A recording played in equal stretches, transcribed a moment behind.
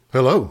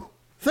Hello.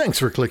 Thanks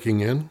for clicking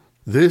in.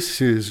 This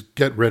is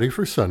Get Ready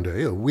for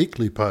Sunday, a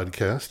weekly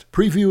podcast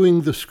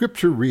previewing the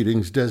scripture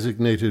readings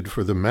designated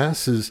for the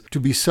Masses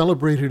to be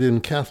celebrated in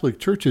Catholic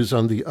churches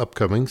on the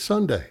upcoming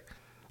Sunday.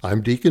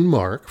 I'm Deacon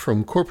Mark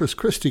from Corpus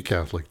Christi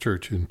Catholic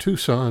Church in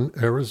Tucson,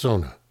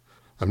 Arizona.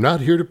 I'm not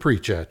here to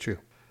preach at you.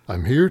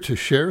 I'm here to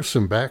share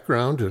some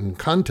background and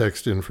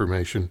context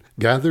information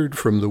gathered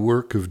from the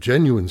work of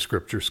genuine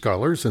scripture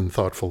scholars and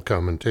thoughtful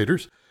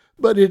commentators,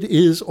 but it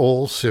is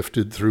all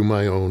sifted through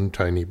my own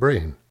tiny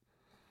brain.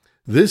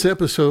 This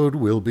episode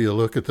will be a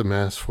look at the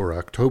Mass for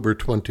October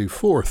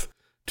 24th,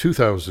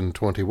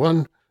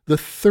 2021, the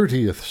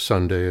 30th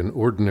Sunday in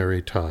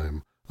Ordinary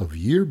Time of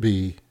Year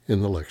B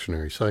in the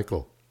lectionary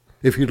cycle.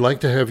 If you'd like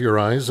to have your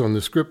eyes on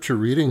the scripture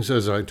readings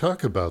as I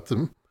talk about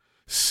them,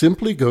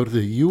 simply go to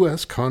the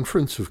U.S.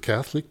 Conference of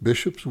Catholic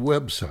Bishops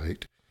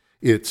website.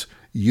 It's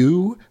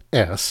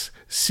usccb.org.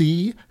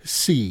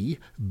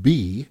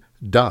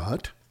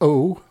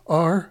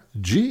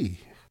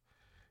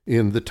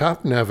 In the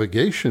top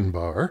navigation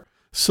bar,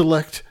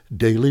 select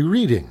Daily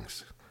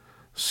Readings.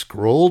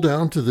 Scroll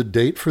down to the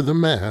date for the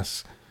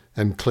Mass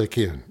and click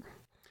in.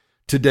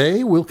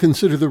 Today we'll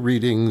consider the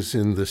readings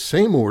in the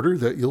same order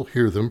that you'll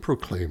hear them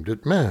proclaimed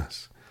at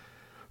Mass.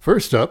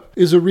 First up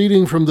is a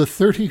reading from the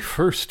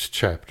 31st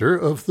chapter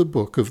of the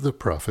book of the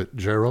prophet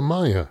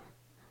Jeremiah.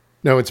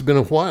 Now, it's been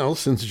a while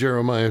since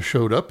Jeremiah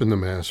showed up in the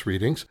Mass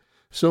readings,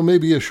 so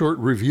maybe a short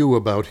review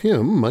about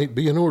him might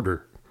be in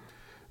order.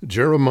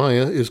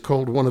 Jeremiah is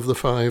called one of the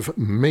 5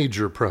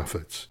 major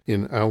prophets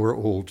in our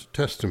Old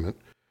Testament.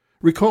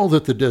 Recall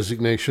that the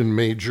designation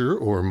major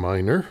or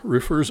minor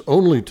refers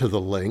only to the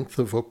length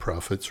of a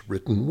prophet's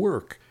written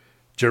work.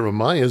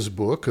 Jeremiah's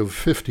book of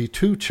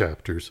 52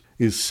 chapters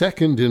is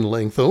second in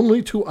length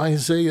only to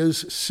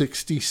Isaiah's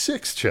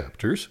 66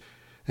 chapters,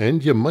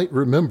 and you might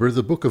remember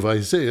the book of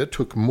Isaiah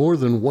took more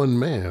than one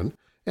man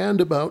and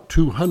about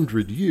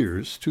 200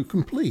 years to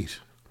complete.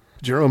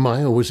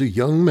 Jeremiah was a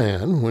young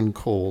man when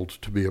called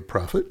to be a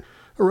prophet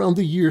around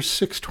the year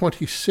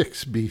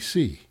 626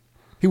 BC.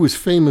 He was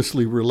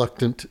famously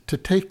reluctant to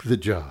take the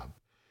job.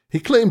 He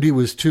claimed he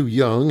was too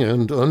young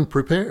and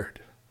unprepared.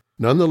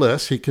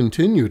 Nonetheless, he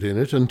continued in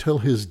it until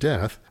his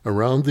death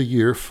around the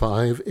year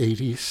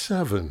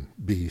 587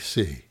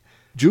 BC.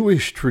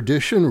 Jewish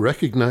tradition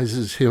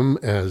recognizes him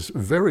as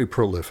very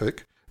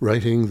prolific,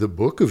 writing the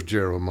book of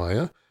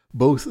Jeremiah,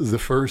 both the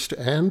first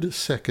and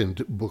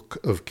second book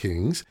of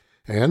Kings,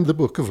 and the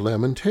book of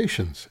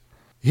Lamentations.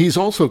 He's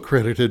also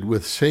credited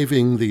with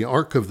saving the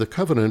Ark of the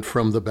Covenant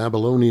from the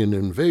Babylonian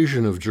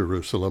invasion of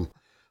Jerusalem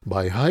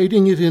by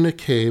hiding it in a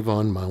cave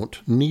on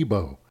Mount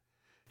Nebo.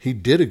 He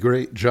did a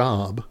great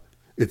job.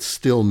 It's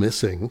still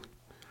missing.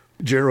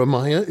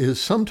 Jeremiah is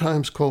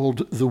sometimes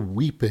called the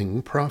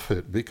weeping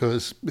prophet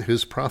because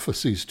his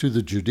prophecies to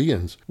the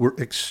Judeans were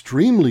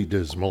extremely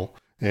dismal,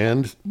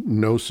 and,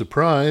 no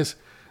surprise,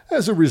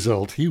 as a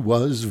result he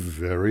was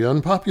very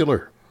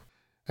unpopular.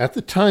 At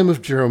the time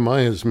of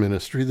Jeremiah's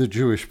ministry, the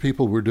Jewish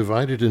people were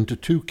divided into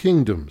 2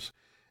 kingdoms,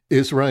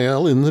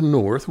 Israel in the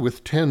north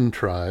with 10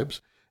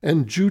 tribes,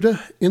 and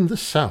Judah in the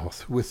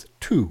south with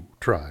 2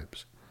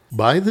 tribes.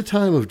 By the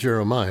time of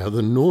Jeremiah,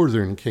 the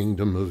northern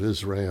kingdom of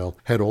Israel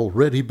had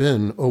already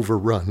been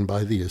overrun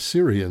by the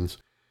Assyrians,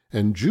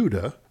 and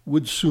Judah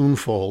would soon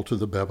fall to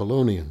the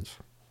Babylonians.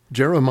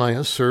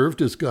 Jeremiah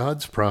served as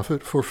God's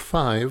prophet for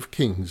 5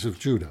 kings of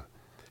Judah.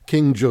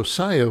 King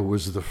Josiah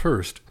was the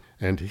first,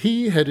 and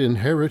he had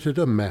inherited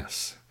a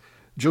mess.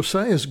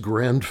 Josiah's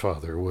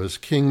grandfather was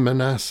King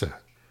Manasseh.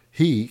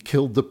 He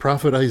killed the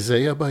prophet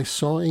Isaiah by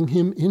sawing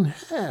him in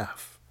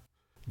half.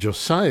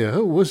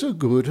 Josiah was a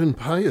good and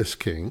pious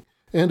king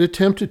and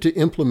attempted to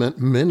implement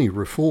many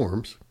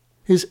reforms.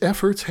 His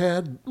efforts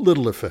had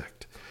little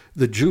effect.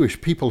 The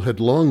Jewish people had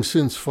long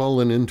since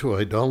fallen into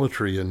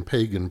idolatry and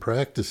pagan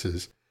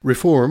practices.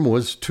 Reform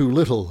was too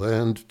little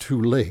and too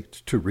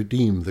late to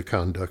redeem the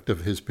conduct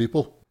of his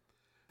people.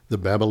 The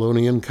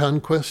Babylonian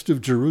conquest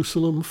of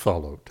Jerusalem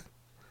followed.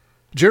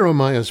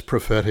 Jeremiah's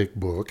prophetic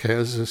book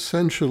has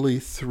essentially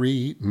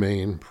 3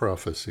 main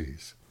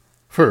prophecies.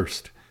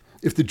 First,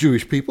 if the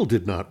Jewish people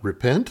did not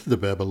repent, the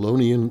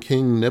Babylonian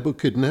king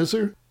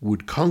Nebuchadnezzar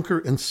would conquer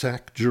and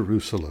sack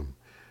Jerusalem.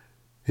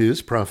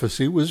 His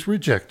prophecy was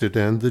rejected,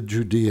 and the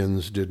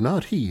Judeans did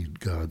not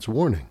heed God's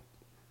warning.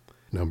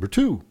 Number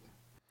 2,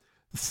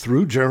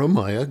 through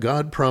Jeremiah,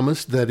 God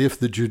promised that if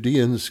the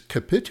Judeans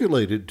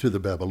capitulated to the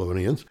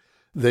Babylonians,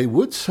 they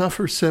would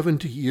suffer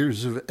 70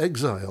 years of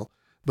exile,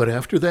 but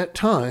after that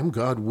time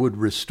God would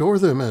restore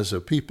them as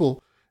a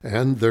people,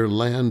 and their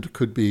land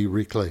could be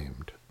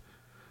reclaimed.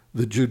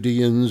 The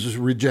Judeans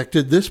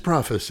rejected this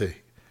prophecy.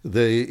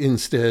 They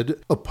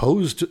instead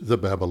opposed the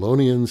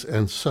Babylonians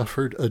and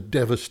suffered a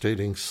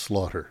devastating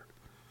slaughter.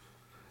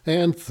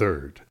 And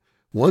third,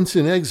 once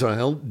in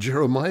exile,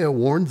 Jeremiah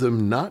warned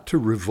them not to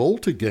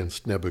revolt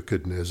against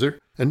Nebuchadnezzar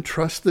and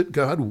trust that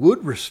God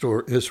would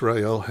restore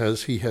Israel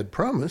as he had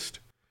promised.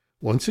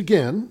 Once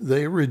again,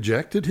 they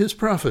rejected his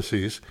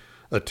prophecies,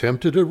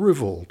 attempted a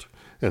revolt,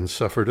 and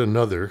suffered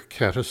another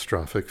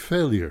catastrophic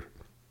failure.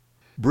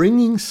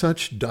 bringing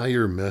such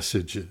dire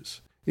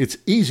messages, it's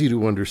easy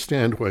to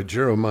understand why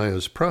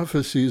Jeremiah's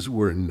prophecies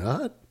were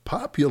not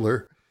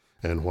popular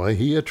and why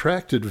he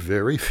attracted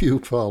very few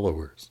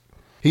followers.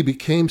 He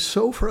became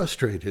so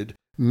frustrated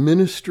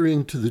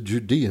ministering to the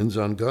Judeans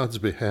on God's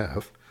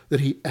behalf that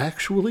he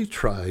actually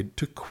tried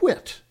to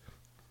quit.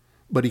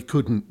 But he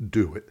couldn't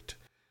do it.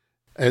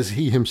 As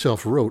he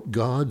himself wrote,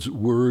 God's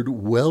word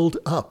welled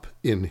up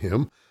in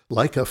him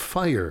like a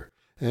fire,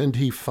 and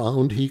he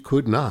found he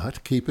could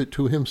not keep it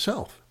to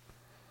himself.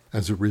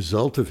 As a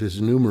result of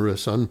his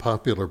numerous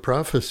unpopular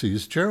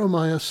prophecies,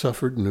 Jeremiah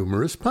suffered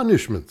numerous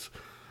punishments.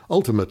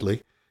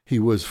 Ultimately, he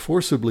was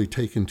forcibly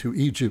taken to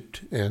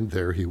Egypt, and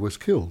there he was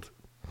killed.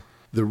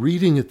 The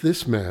reading at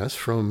this Mass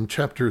from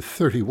chapter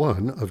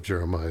 31 of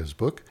Jeremiah's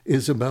book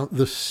is about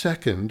the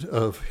second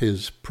of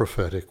his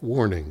prophetic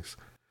warnings.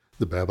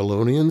 The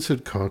Babylonians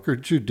had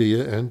conquered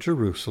Judea and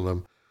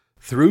Jerusalem.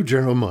 Through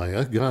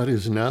Jeremiah, God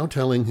is now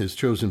telling his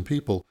chosen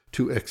people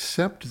to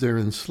accept their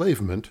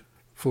enslavement,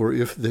 for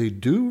if they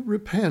do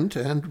repent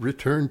and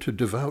return to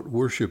devout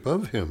worship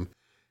of him,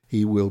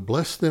 he will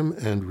bless them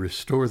and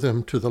restore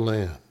them to the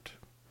land.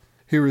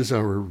 Here is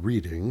our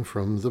reading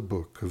from the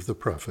book of the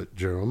prophet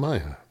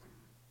Jeremiah.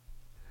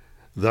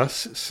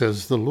 Thus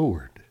says the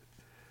Lord,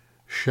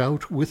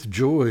 shout with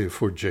joy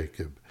for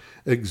Jacob,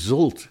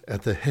 exult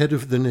at the head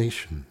of the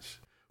nations.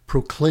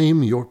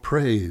 Proclaim your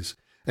praise,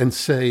 and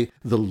say,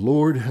 the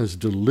Lord has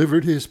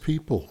delivered his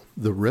people,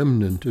 the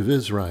remnant of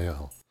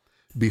Israel.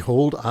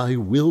 Behold, I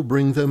will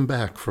bring them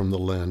back from the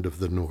land of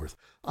the north.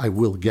 I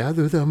will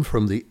gather them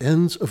from the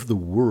ends of the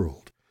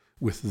world,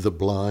 with the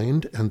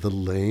blind and the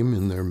lame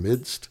in their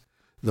midst,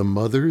 the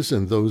mothers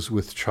and those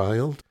with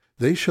child.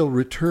 They shall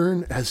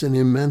return as an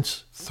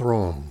immense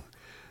throng.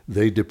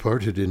 They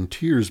departed in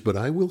tears, but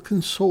I will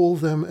console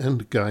them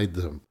and guide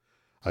them.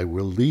 I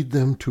will lead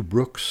them to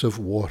brooks of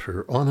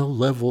water on a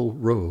level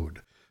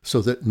road,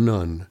 so that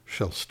none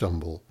shall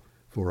stumble.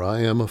 For I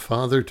am a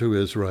father to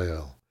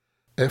Israel.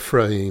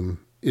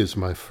 Ephraim is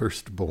my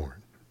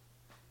firstborn.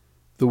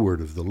 The word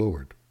of the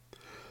Lord.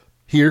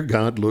 Here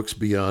God looks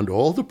beyond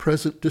all the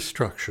present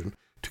destruction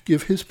to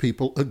give his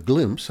people a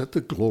glimpse at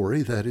the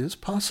glory that is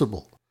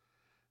possible.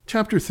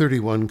 Chapter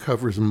 31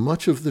 covers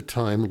much of the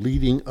time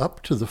leading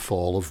up to the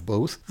fall of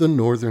both the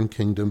northern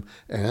kingdom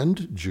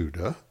and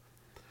Judah.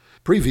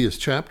 Previous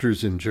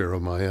chapters in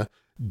Jeremiah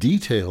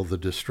detail the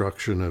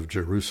destruction of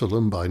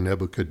Jerusalem by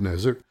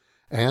Nebuchadnezzar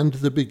and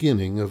the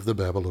beginning of the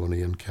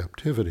Babylonian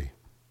captivity.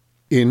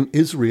 In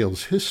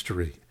Israel's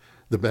history,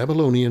 the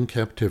Babylonian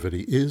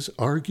captivity is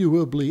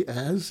arguably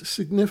as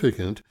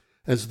significant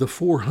as the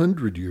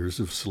 400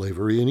 years of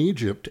slavery in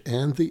Egypt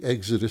and the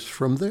exodus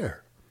from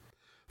there.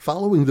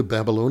 Following the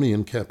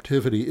Babylonian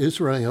captivity,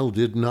 Israel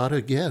did not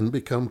again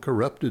become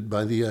corrupted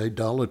by the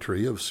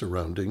idolatry of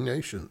surrounding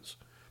nations.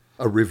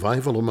 A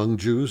revival among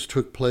Jews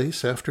took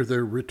place after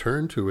their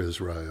return to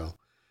Israel,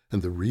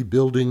 and the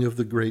rebuilding of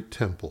the great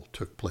temple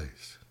took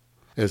place.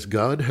 As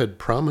God had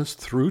promised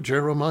through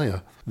Jeremiah,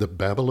 the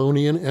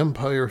Babylonian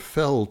Empire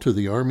fell to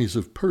the armies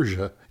of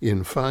Persia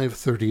in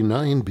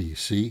 539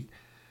 BC,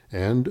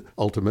 and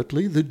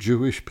ultimately the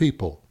Jewish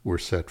people were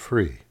set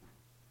free.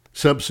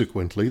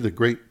 Subsequently, the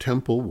great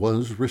temple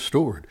was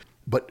restored,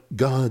 but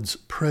God's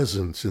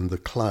presence in the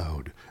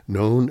cloud,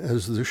 known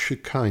as the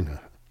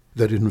Shekinah,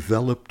 that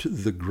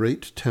enveloped the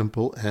great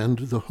temple and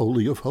the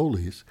Holy of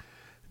Holies,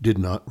 did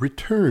not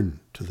return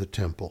to the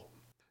temple.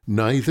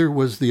 Neither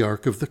was the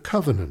Ark of the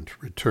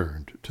Covenant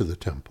returned to the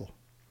temple.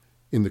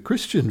 In the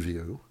Christian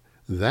view,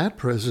 that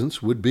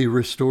presence would be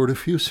restored a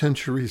few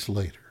centuries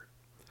later.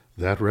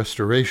 That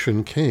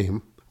restoration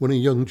came when a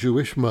young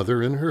Jewish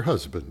mother and her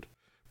husband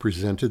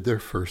presented their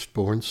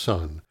firstborn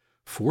son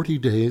 40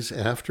 days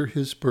after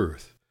his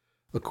birth,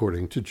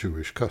 according to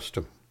Jewish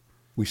custom.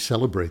 We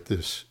celebrate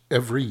this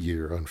every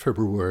year on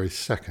February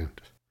 2nd,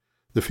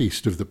 the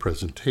feast of the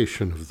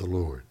presentation of the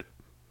Lord.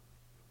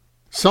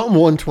 Psalm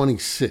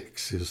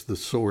 126 is the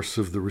source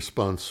of the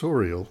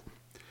responsorial.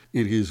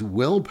 It is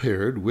well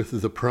paired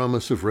with the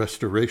promise of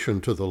restoration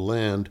to the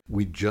land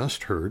we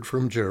just heard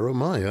from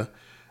Jeremiah,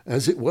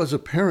 as it was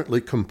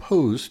apparently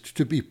composed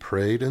to be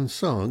prayed and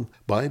sung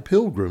by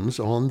pilgrims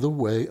on the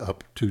way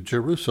up to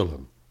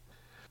Jerusalem.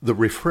 The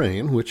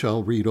refrain, which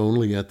I'll read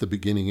only at the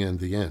beginning and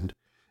the end,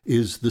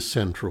 is the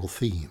central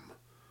theme.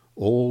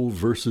 All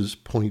verses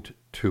point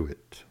to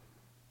it.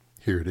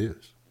 Here it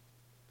is.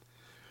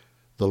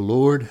 The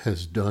Lord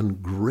has done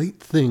great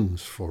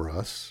things for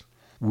us.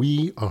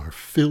 We are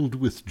filled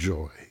with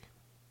joy.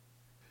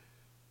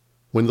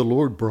 When the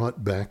Lord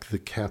brought back the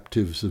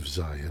captives of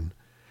Zion,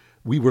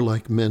 we were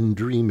like men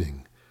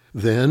dreaming.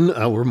 Then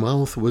our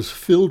mouth was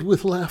filled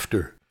with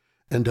laughter,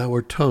 and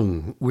our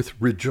tongue with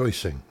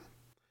rejoicing.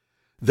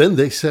 Then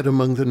they said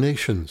among the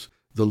nations,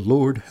 the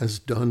Lord has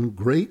done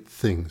great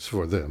things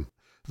for them.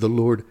 The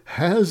Lord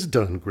has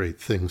done great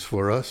things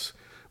for us.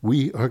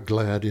 We are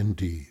glad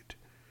indeed.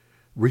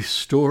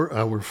 Restore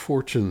our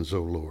fortunes,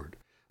 O Lord,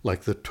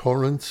 like the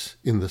torrents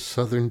in the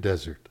southern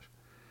desert.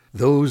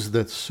 Those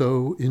that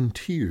sow in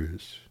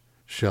tears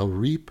shall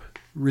reap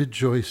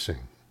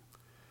rejoicing.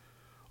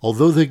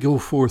 Although they go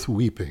forth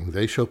weeping,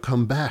 they shall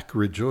come back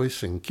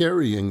rejoicing,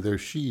 carrying their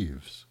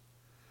sheaves.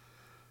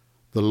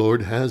 The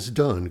Lord has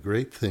done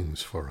great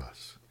things for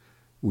us.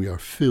 We are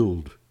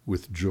filled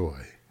with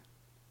joy.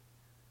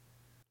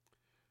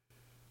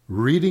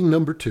 Reading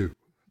number 2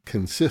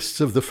 consists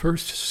of the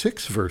first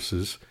 6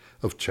 verses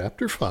of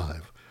chapter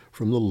 5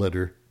 from the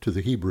letter to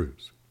the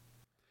Hebrews.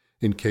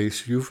 In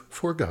case you've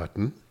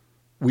forgotten,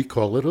 we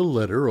call it a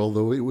letter,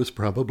 although it was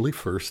probably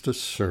first a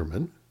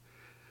sermon.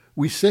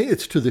 We say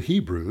it's to the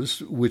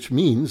Hebrews, which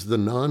means the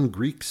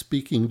non-Greek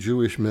speaking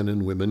Jewish men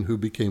and women who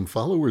became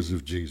followers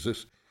of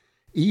Jesus,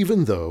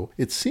 even though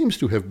it seems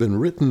to have been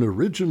written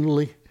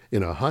originally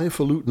in a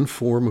highfalutin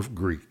form of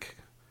Greek.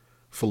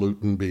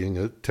 Falutin being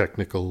a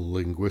technical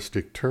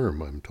linguistic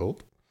term, I'm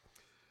told.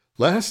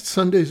 Last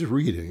Sunday's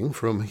reading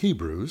from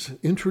Hebrews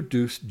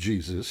introduced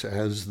Jesus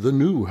as the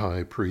new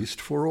high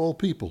priest for all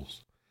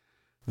peoples.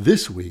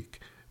 This week,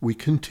 we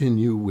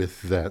continue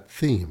with that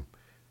theme.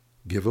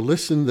 Give a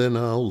listen, then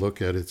I'll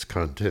look at its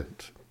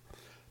content.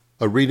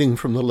 A reading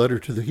from the letter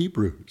to the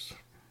Hebrews.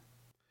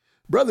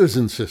 Brothers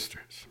and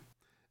sisters,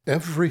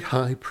 every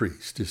high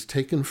priest is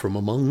taken from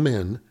among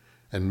men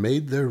and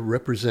made their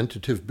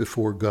representative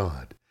before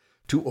God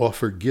to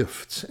offer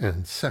gifts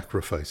and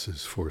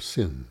sacrifices for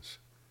sins.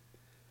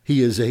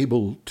 He is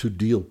able to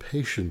deal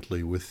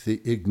patiently with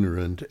the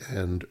ignorant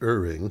and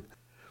erring,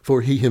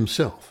 for he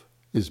himself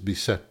is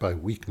beset by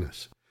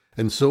weakness,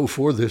 and so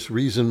for this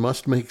reason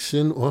must make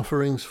sin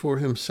offerings for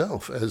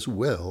himself as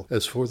well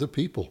as for the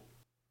people.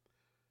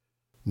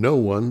 No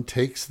one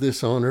takes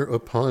this honor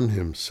upon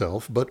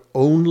himself, but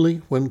only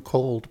when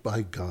called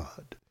by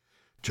God,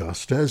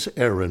 just as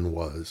Aaron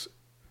was.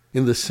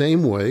 In the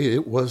same way,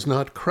 it was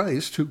not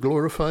Christ who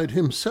glorified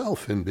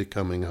himself in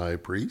becoming high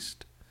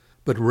priest,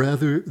 but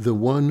rather the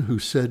one who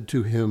said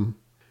to him,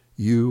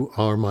 "You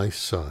are my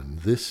son,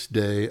 this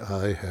day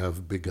I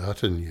have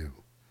begotten you."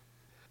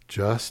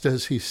 Just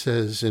as he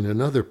says in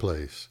another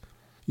place,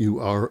 "You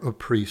are a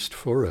priest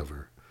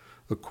forever,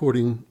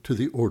 according to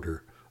the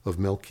order of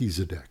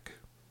Melchizedek."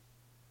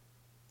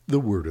 The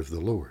word of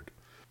the Lord.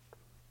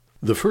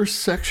 The first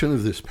section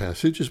of this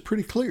passage is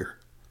pretty clear.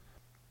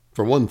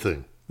 For one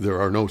thing, there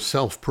are no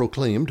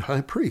self-proclaimed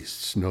high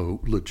priests, no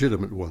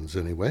legitimate ones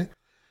anyway.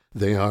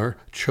 They are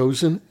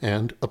chosen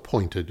and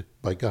appointed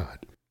by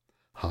God.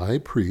 High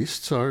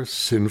priests are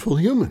sinful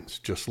humans,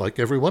 just like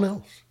everyone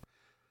else.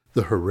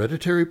 The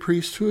hereditary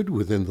priesthood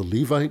within the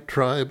Levite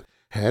tribe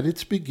had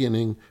its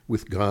beginning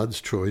with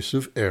God's choice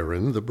of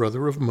Aaron, the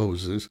brother of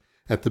Moses,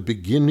 at the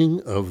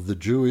beginning of the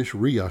Jewish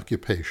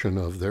reoccupation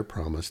of their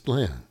promised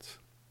lands.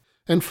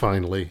 And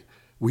finally,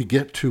 we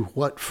get to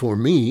what, for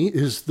me,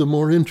 is the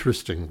more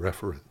interesting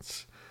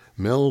reference,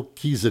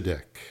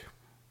 Melchizedek.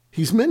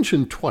 He's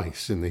mentioned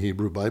twice in the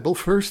Hebrew Bible,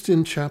 first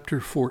in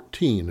chapter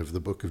 14 of the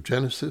book of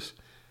Genesis,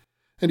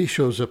 and he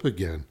shows up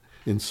again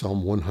in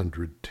Psalm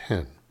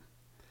 110.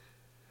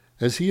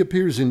 As he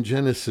appears in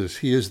Genesis,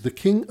 he is the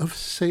king of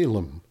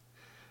Salem.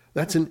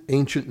 That's an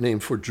ancient name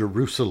for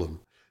Jerusalem,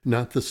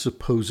 not the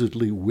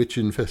supposedly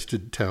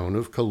witch-infested town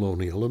of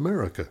colonial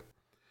America.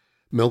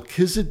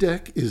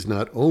 Melchizedek is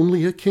not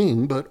only a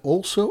king, but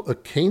also a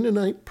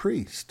Canaanite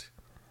priest.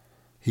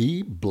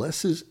 He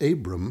blesses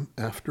Abram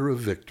after a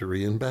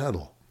victory in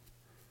battle.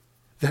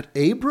 That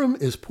Abram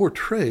is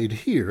portrayed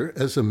here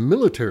as a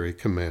military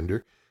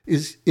commander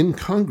is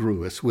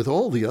incongruous with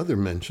all the other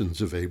mentions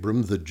of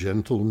Abram, the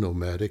gentle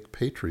nomadic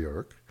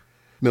patriarch.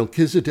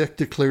 Melchizedek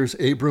declares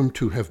Abram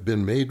to have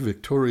been made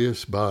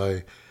victorious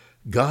by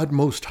God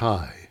Most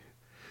High,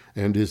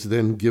 and is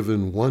then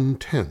given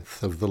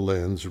 1/10 of the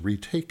lands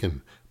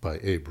retaken by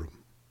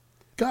Abram.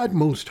 God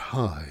Most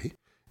High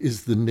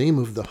is the name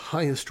of the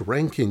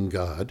highest-ranking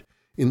god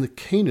in the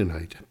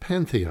Canaanite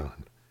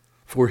pantheon.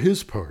 For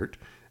his part,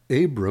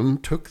 Abram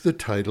took the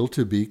title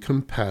to be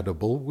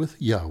compatible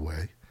with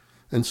Yahweh,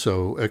 and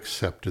so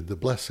accepted the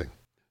blessing.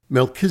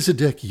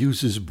 Melchizedek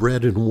uses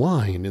bread and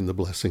wine in the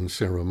blessing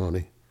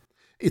ceremony.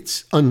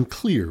 It's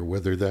unclear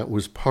whether that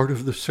was part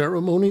of the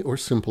ceremony or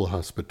simple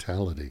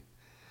hospitality.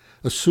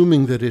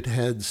 Assuming that it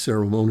had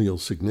ceremonial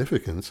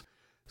significance,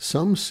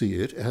 some see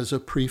it as a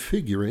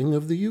prefiguring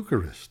of the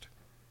Eucharist.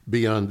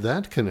 Beyond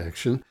that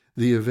connection,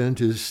 the event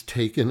is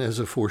taken as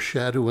a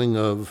foreshadowing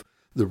of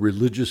the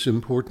religious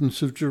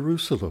importance of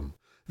Jerusalem,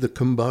 the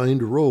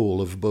combined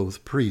role of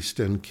both priest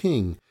and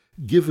king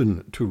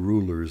given to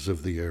rulers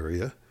of the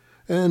area,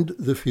 and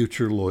the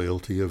future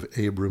loyalty of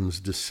Abram's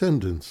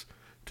descendants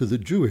to the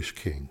Jewish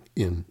king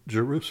in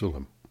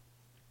Jerusalem.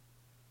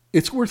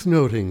 It's worth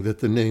noting that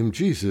the name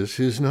Jesus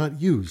is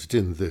not used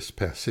in this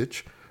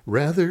passage.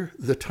 Rather,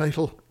 the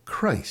title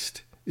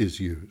Christ is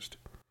used.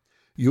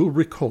 You'll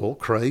recall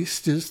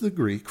Christ is the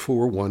Greek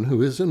for one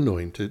who is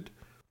anointed.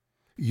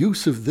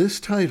 Use of this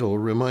title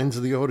reminds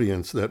the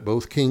audience that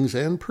both kings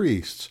and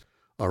priests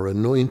are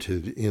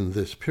anointed in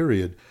this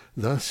period,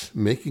 thus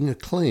making a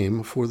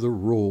claim for the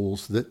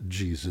roles that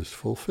Jesus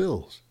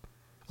fulfills.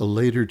 A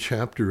later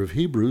chapter of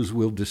Hebrews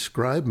will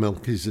describe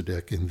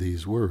Melchizedek in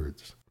these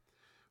words: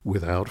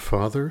 without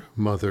father,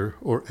 mother,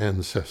 or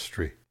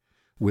ancestry,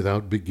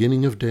 without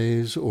beginning of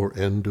days or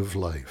end of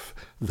life,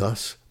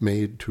 thus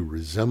made to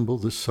resemble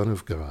the Son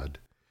of God,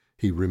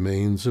 he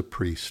remains a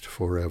priest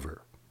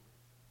forever.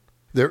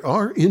 There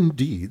are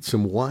indeed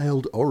some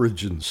wild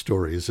origin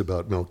stories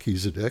about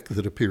Melchizedek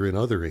that appear in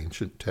other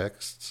ancient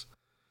texts.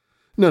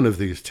 None of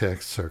these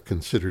texts are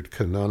considered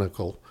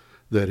canonical,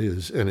 that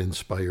is, an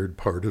inspired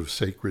part of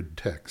sacred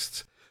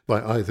texts,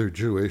 by either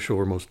Jewish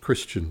or most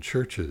Christian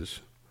churches.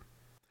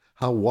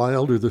 How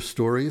wild are the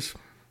stories?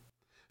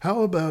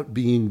 How about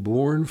being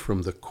born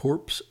from the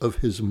corpse of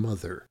his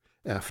mother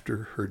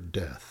after her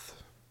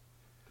death?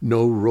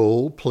 No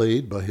role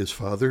played by his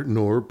father,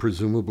 nor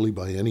presumably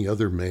by any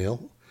other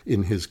male,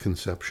 in his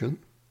conception,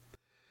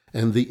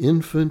 and the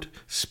infant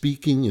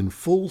speaking in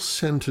full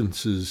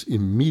sentences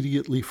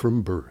immediately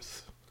from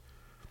birth.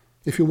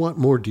 If you want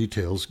more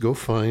details, go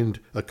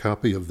find a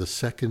copy of the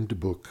second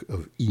book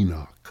of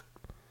Enoch.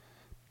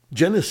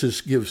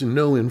 Genesis gives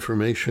no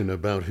information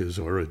about his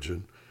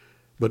origin,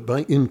 but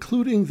by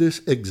including this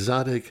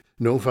exotic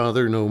no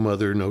father, no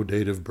mother, no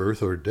date of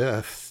birth or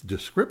death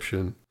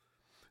description,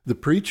 the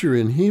preacher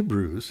in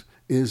Hebrews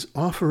is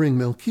offering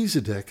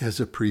Melchizedek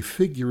as a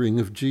prefiguring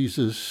of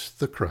Jesus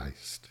the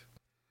Christ.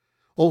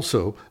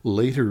 Also,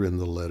 later in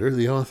the letter,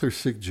 the author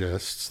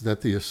suggests that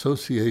the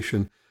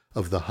association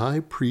of the high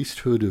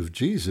priesthood of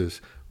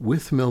Jesus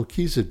with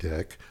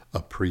Melchizedek,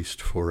 a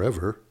priest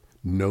forever,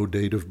 no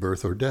date of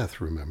birth or death,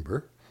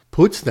 remember,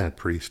 puts that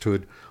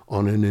priesthood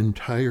on an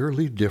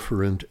entirely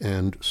different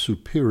and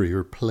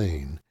superior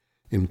plane,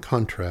 in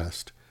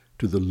contrast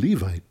to the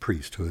Levite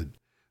priesthood,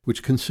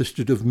 which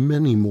consisted of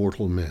many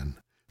mortal men,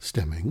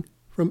 stemming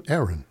from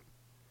Aaron.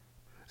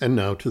 And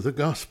now to the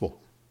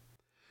Gospel.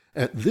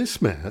 At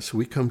this Mass,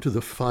 we come to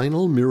the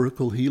final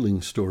miracle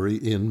healing story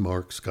in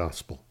Mark's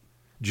Gospel,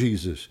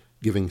 Jesus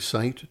giving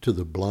sight to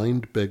the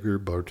blind beggar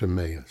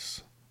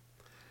Bartimaeus.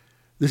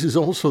 This is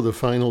also the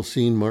final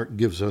scene Mark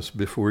gives us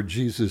before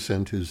Jesus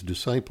and his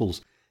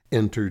disciples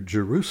entered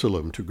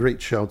Jerusalem to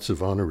great shouts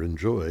of honor and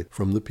joy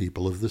from the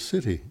people of the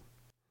city.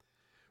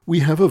 We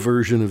have a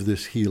version of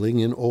this healing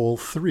in all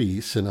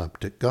three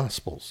synoptic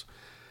Gospels.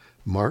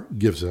 Mark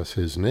gives us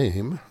his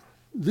name.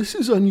 This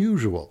is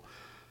unusual.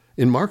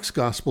 In Mark's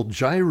Gospel,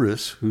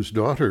 Jairus, whose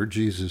daughter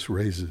Jesus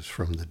raises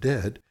from the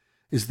dead,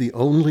 is the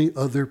only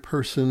other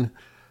person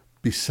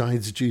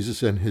besides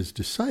Jesus and his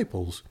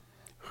disciples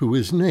who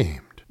is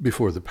named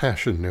before the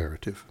Passion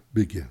narrative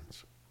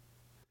begins.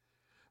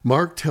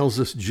 Mark tells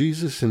us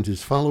Jesus and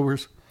his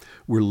followers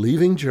were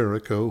leaving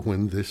Jericho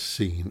when this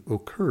scene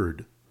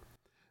occurred.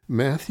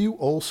 Matthew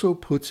also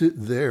puts it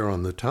there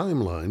on the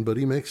timeline, but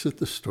he makes it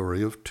the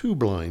story of two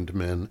blind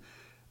men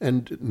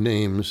and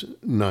names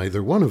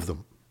neither one of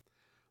them.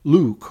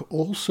 Luke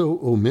also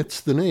omits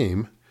the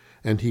name,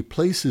 and he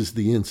places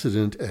the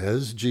incident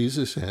as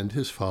Jesus and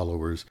his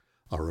followers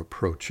are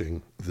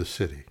approaching the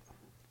city.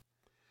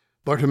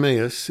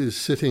 Bartimaeus is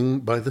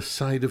sitting by the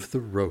side of the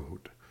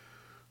road.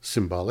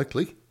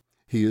 Symbolically,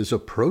 he is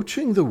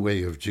approaching the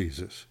way of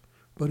Jesus,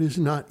 but is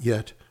not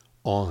yet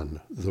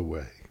on the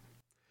way.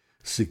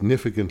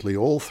 Significantly,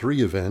 all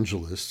three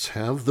evangelists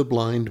have the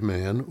blind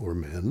man or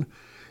men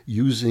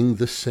using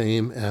the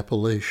same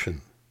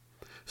appellation,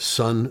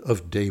 Son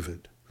of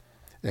David,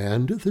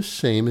 and the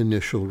same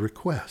initial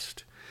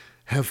request,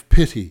 have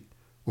pity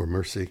or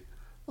mercy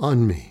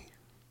on me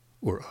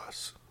or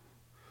us.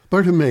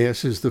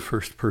 Bartimaeus is the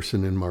first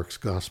person in Mark's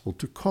Gospel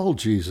to call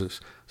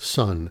Jesus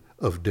Son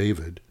of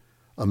David,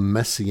 a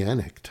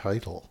messianic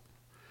title.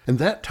 And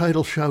that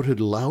title,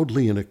 shouted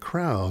loudly in a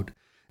crowd,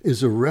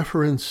 is a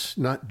reference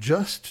not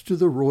just to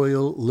the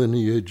royal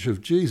lineage of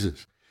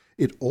Jesus.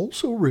 It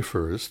also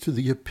refers to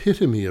the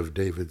epitome of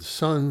David's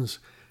sons,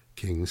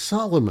 King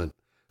Solomon,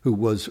 who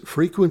was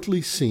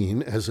frequently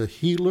seen as a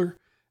healer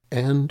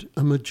and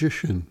a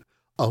magician,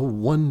 a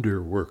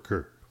wonder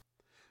worker.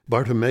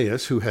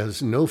 Bartimaeus, who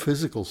has no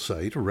physical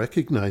sight,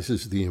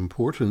 recognizes the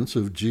importance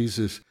of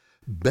Jesus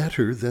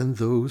better than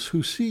those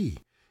who see,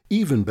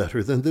 even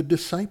better than the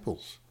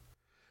disciples.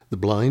 The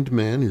blind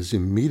man is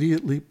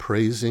immediately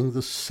praising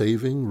the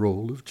saving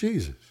role of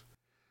Jesus.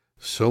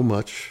 So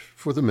much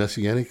for the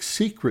messianic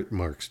secret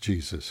marks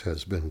Jesus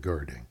has been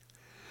guarding.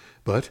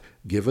 But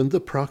given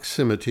the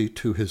proximity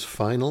to his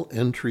final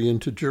entry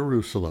into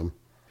Jerusalem,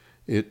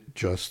 it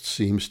just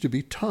seems to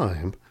be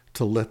time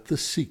to let the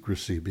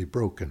secrecy be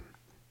broken.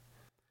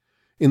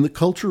 In the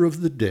culture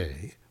of the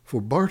day, for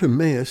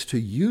Bartimaeus to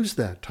use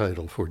that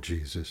title for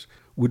Jesus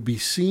would be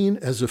seen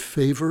as a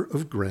favor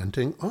of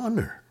granting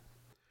honor.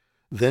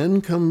 Then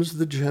comes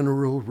the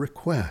general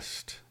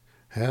request,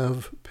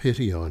 have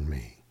pity on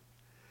me.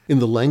 In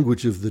the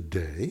language of the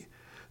day,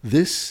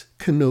 this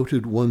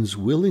connoted one's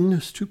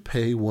willingness to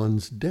pay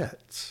one's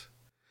debts.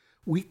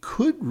 We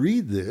could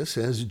read this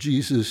as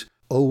Jesus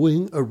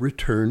owing a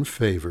return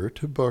favor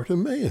to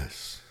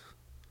Bartimaeus.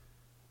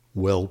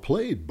 Well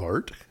played,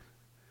 Bart.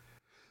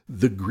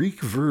 The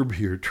Greek verb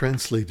here,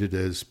 translated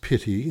as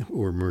pity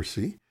or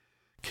mercy,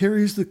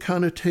 carries the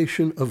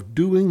connotation of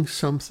doing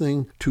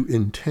something to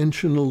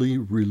intentionally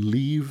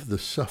relieve the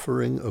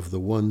suffering of the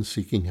one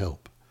seeking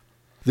help.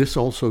 This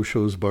also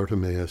shows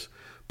Bartimaeus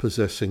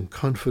possessing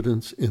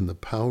confidence in the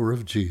power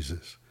of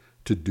Jesus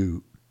to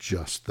do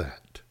just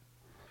that.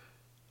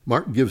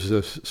 Mark gives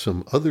us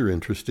some other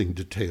interesting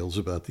details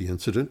about the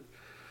incident.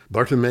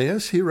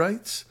 Bartimaeus, he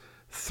writes,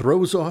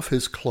 throws off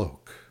his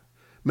cloak.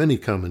 Many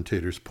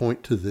commentators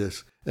point to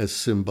this as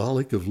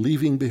symbolic of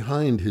leaving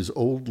behind his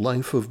old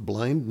life of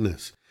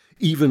blindness,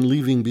 even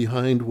leaving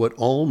behind what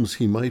alms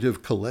he might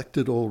have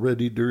collected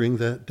already during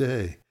that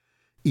day,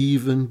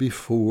 even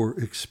before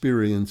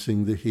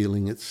experiencing the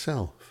healing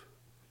itself.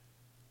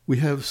 We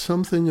have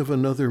something of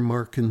another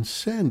Markan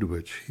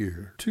sandwich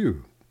here,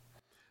 too.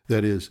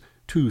 That is,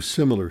 two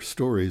similar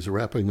stories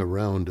wrapping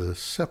around a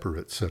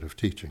separate set of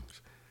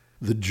teachings.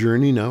 The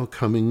journey now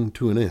coming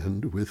to an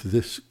end with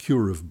this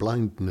cure of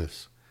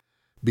blindness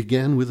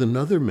began with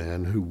another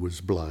man who was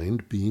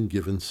blind being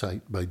given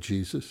sight by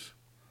Jesus.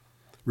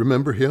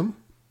 Remember him?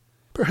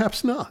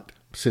 Perhaps not,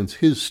 since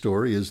his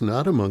story is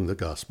not among the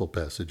gospel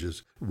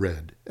passages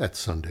read at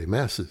Sunday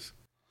Masses.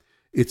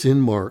 It's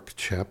in Mark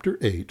chapter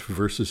 8,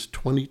 verses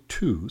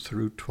 22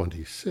 through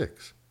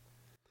 26.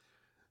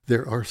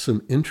 There are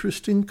some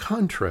interesting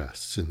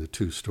contrasts in the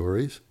two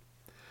stories.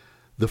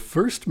 The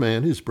first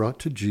man is brought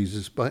to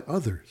Jesus by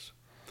others.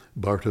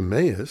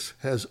 Bartimaeus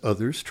has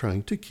others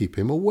trying to keep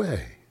him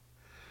away.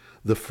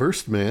 The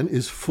first man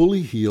is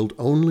fully healed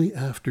only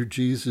after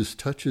Jesus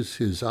touches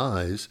his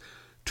eyes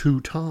 2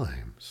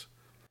 times.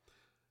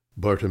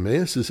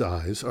 Bartimaeus'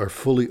 eyes are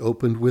fully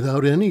opened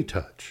without any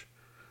touch.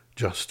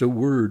 Just a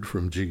word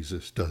from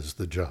Jesus does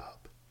the job.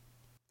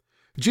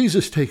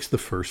 Jesus takes the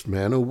first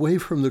man away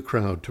from the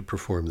crowd to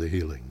perform the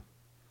healing.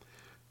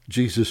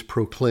 Jesus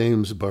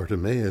proclaims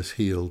Bartimaeus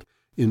healed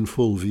in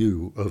full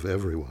view of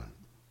everyone.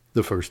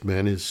 The first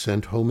man is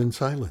sent home in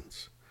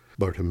silence.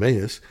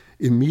 Bartimaeus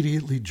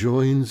immediately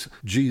joins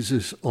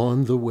Jesus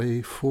on the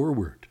way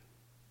forward.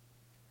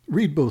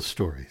 Read both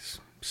stories.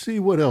 See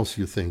what else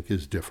you think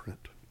is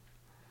different.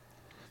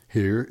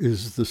 Here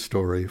is the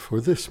story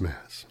for this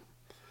Mass.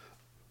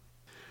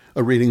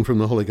 A reading from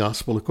the Holy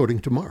Gospel according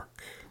to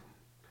Mark.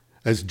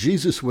 As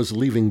Jesus was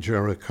leaving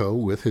Jericho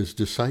with his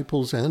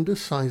disciples and a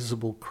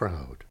sizable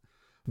crowd,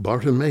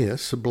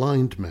 Bartimaeus, a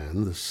blind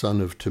man, the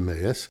son of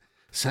Timaeus,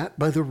 sat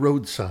by the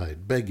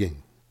roadside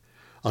begging.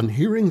 On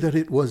hearing that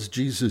it was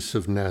Jesus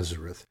of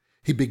Nazareth,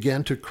 he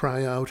began to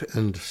cry out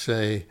and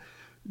say,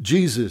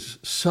 "Jesus,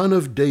 Son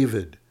of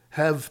David,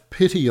 have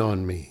pity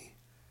on me."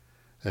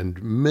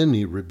 And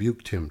many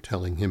rebuked him,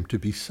 telling him to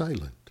be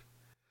silent.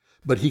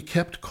 But he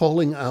kept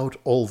calling out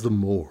all the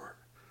more,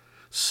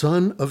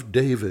 "Son of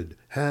David,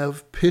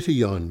 have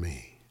pity on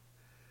me."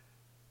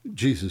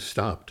 Jesus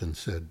stopped and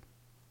said,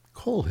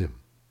 "Call him."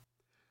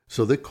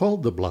 So they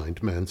called the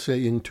blind man,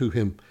 saying to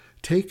him,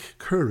 "Take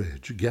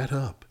courage, get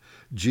up.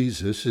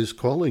 Jesus is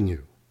calling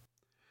you."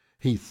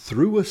 He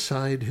threw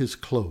aside his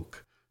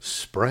cloak,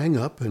 sprang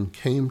up, and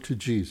came to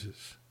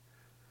Jesus.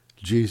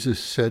 Jesus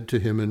said to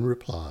him in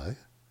reply,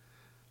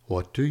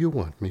 "What do you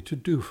want me to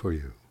do for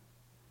you?"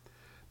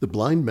 The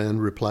blind man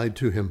replied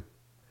to him,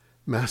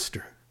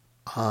 "Master,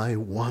 I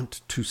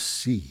want to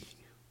see."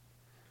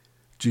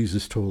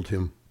 Jesus told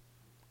him,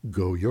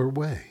 "Go your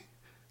way.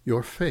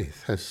 Your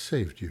faith has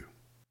saved you."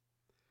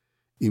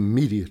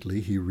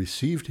 Immediately he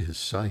received his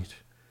sight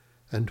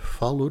and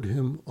followed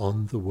him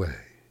on the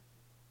way.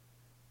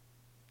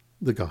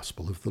 The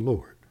Gospel of the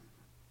Lord.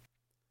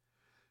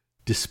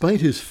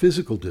 Despite his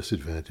physical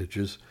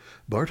disadvantages,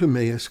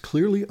 Bartimaeus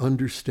clearly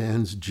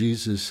understands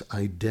Jesus'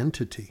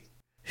 identity.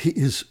 He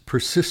is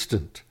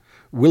persistent,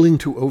 willing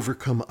to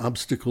overcome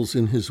obstacles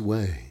in his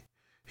way.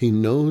 He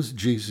knows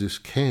Jesus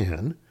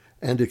can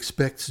and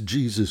expects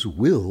Jesus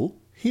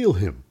will heal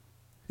him.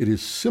 It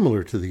is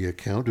similar to the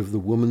account of the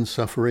woman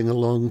suffering a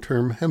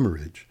long-term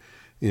hemorrhage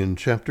in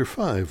chapter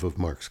 5 of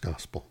Mark's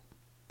Gospel.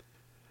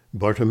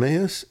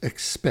 Bartimaeus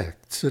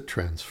expects a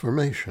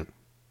transformation.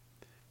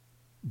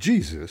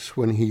 Jesus,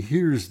 when he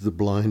hears the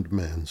blind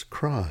man's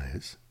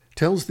cries,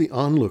 tells the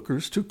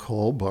onlookers to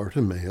call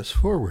Bartimaeus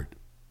forward.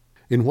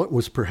 In what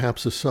was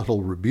perhaps a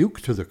subtle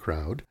rebuke to the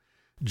crowd,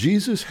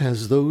 Jesus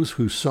has those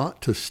who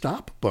sought to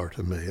stop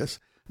Bartimaeus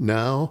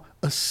now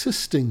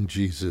assisting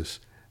Jesus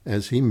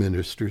as he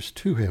ministers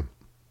to him.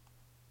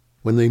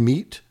 When they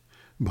meet,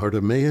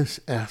 Bartimaeus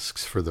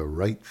asks for the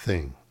right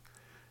thing.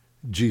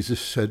 Jesus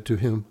said to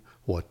him,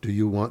 "What do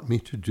you want me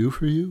to do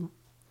for you?"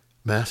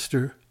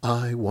 "Master,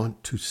 I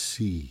want to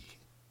see."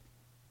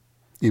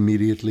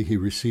 Immediately he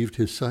received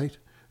his sight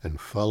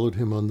and followed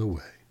him on the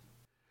way.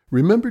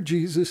 Remember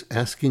Jesus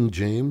asking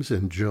James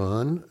and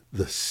John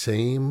the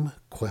same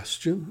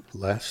question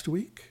last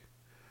week?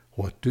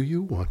 "What do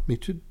you want me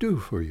to do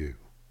for you?"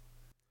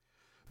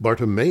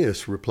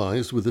 Bartimaeus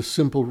replies with a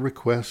simple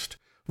request,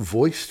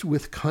 voiced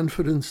with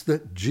confidence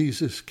that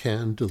Jesus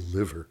can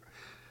deliver.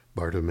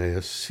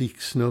 Bartimaeus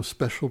seeks no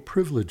special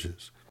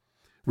privileges.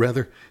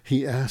 Rather,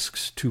 he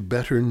asks to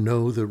better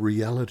know the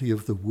reality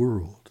of the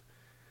world.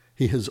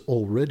 He has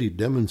already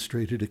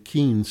demonstrated a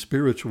keen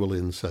spiritual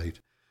insight.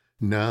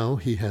 Now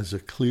he has a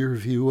clear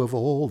view of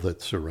all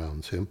that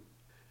surrounds him.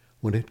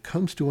 When it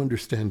comes to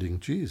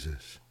understanding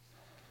Jesus,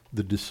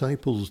 the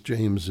disciples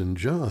James and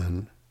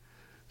John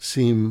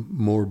seem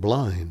more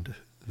blind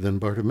than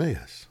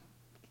Bartimaeus?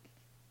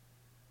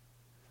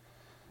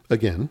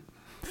 Again,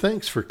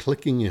 thanks for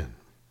clicking in.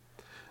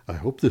 I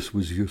hope this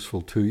was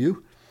useful to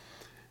you.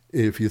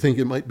 If you think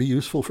it might be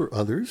useful for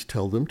others,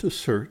 tell them to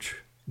search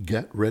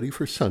Get Ready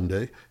for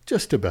Sunday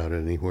just about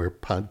anywhere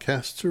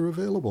podcasts are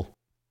available.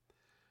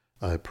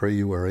 I pray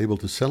you are able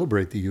to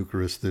celebrate the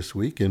Eucharist this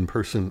week in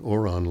person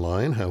or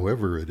online,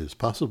 however it is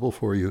possible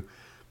for you.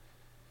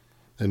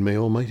 And may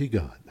Almighty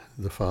God,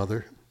 the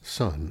Father,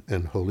 Son,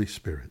 and Holy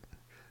Spirit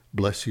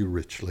bless you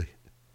richly.